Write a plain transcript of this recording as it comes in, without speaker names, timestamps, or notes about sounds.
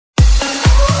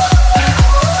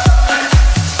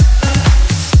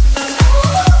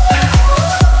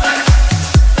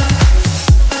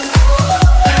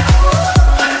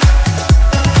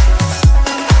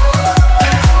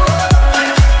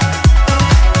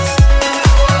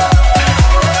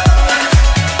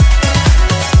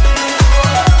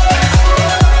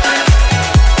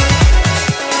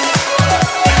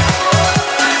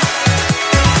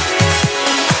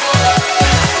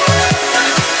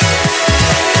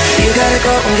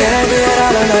Get angry at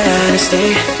all of my honesty.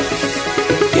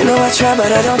 You know I try,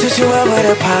 but I don't do too well with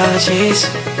apologies.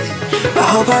 I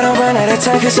hope I don't run out of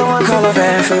time, cause someone call a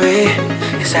referee.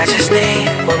 Cause I just need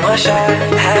one more shot,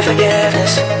 have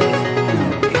forgiveness.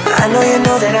 I know you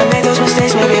know that I made those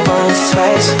mistakes maybe once or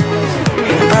twice.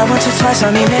 Not once or twice, I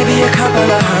mean maybe a couple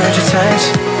of 100 times.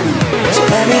 So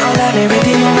let me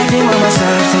redeem on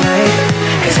myself tonight.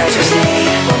 Cause I just need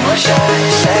one more shot,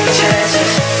 second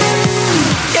chances.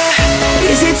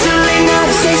 Yeah, is it too late now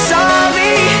to say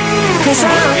sorry? Cause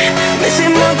I'm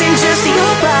missing more than just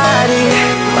your body.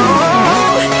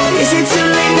 Oh, is it too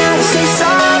late now to say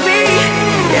sorry?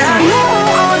 Yeah, I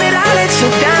know that I let you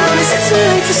down. Is it too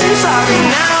late to say sorry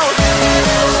now?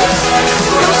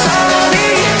 I'm sorry.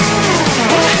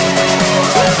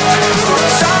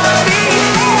 Sorry.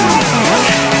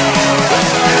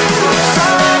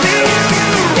 Sorry.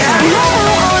 Yeah, I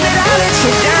know that I let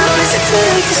you down. Is it too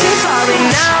late to say sorry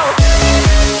now?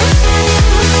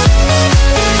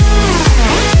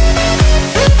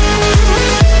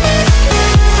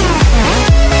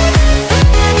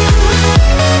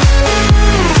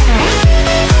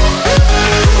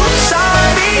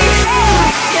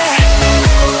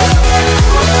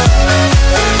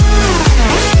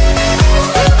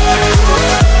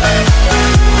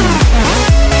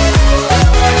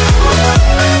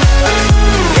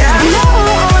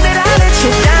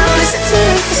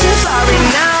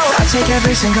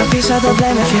 Every single piece of the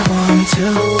blame if you want me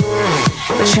to.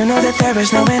 But you know that there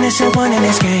is no innocent one in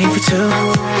this game for two.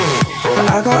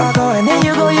 But I go, and then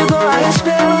you go, I can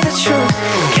spill the truth.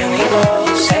 Can we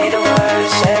both say the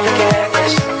words and forget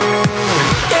this?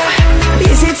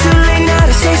 Yeah, is it too late now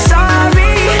to say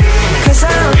sorry? Cause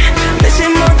I'm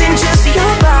missing more than just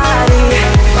your body.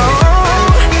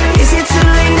 Oh, is it too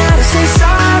late now to say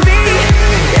sorry?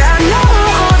 Yeah, I know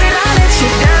that I let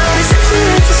you down. Is it too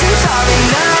late to say sorry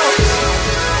now?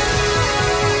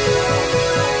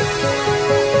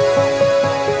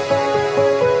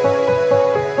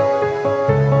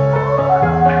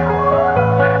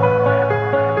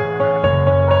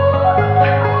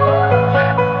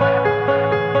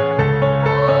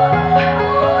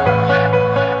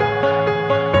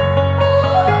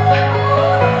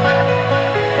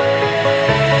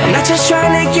 Just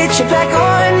trying to get you back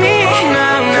on me.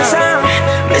 Cause I'm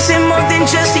missing more than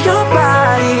just your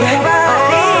body.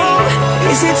 Oh,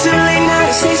 is it too late now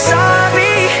to say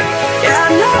sorry? Yeah,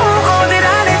 I know that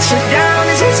I let you down.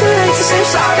 Is it too late to say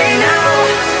sorry now?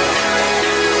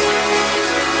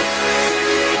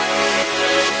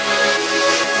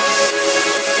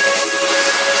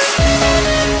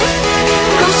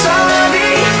 I'm sorry now.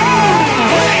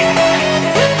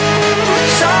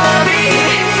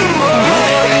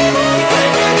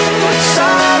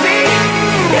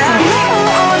 Yeah, I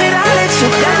know that I let you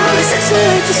down. Is it too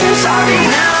late to say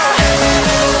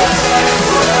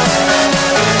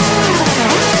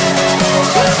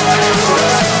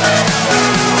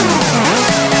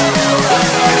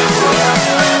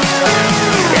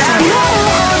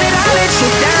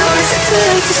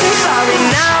sorry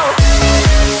now?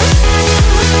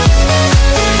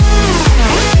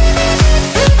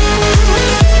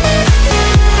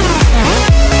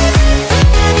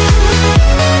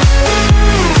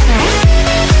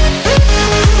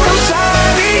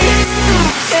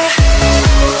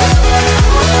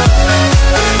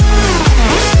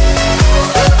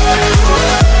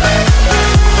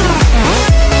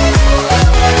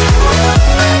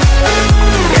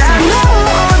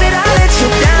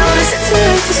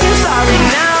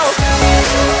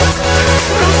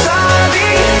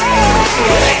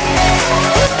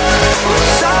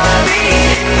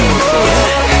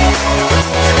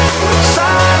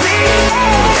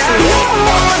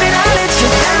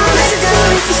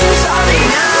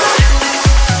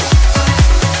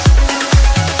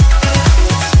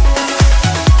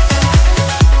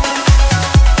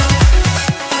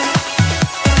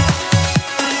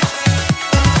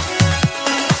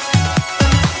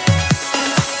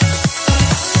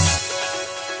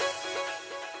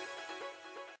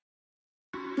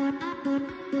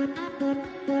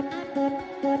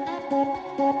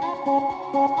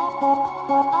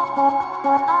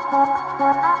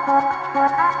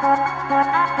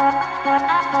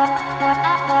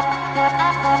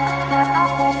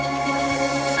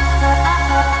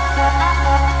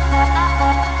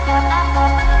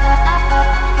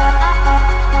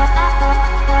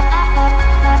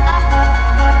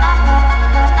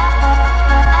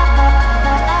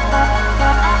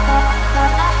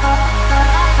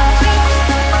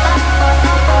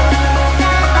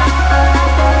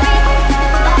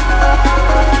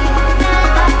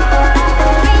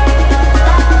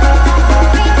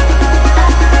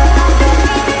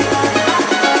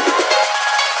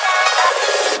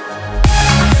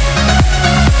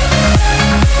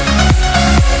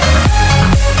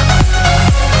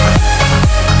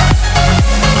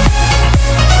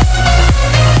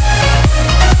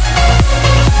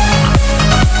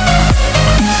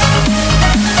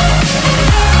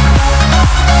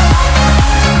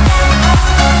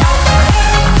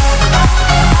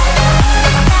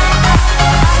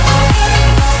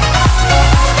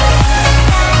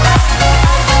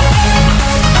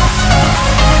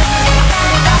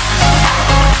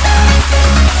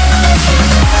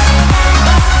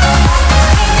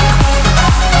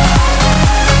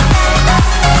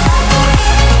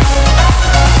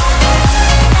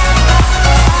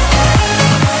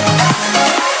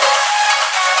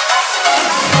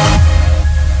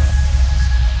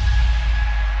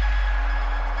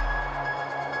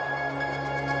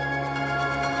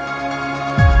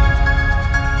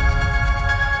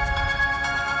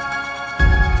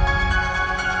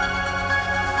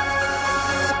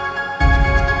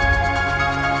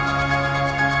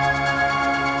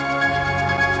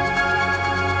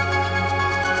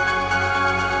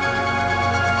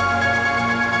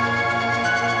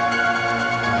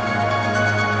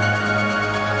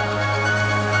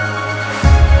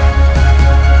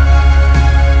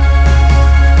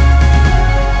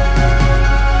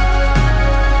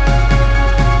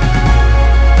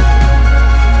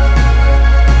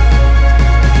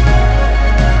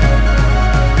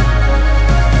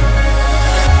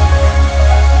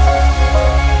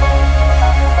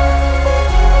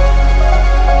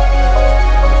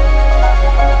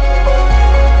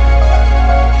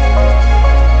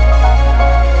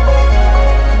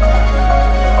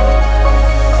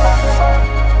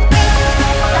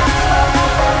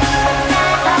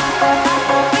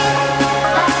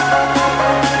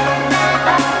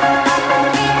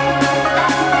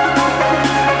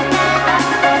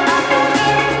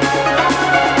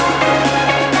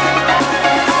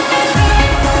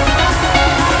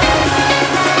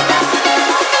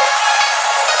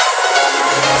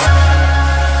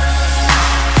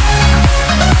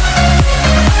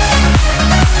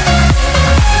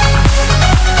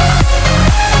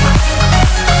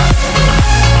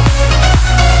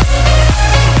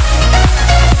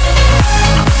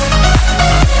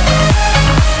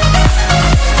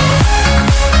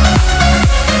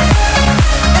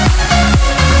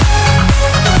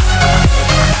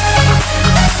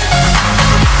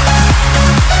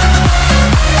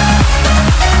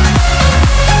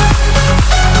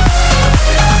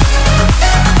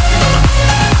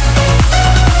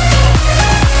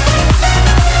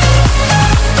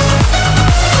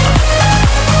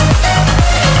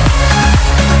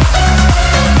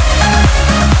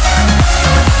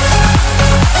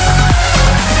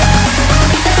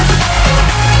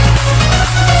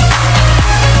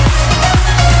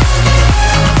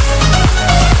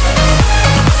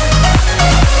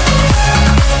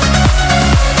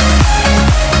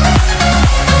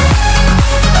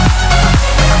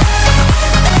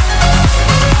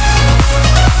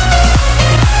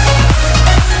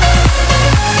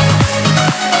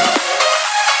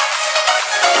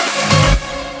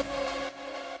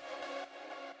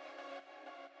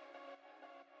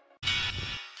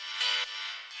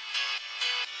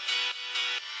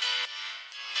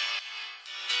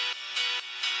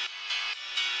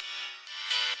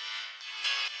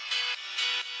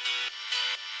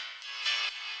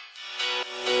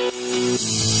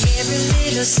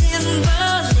 little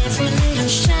symbol, every little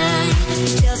shine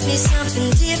tells me something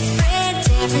different,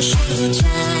 every shade of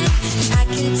shine. I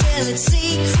can tell it's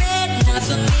secret, not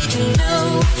for me to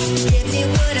know. Give me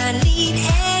what I need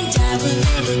and I will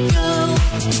let it go.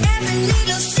 Every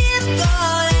little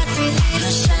symbol, every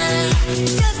little shine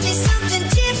tells me something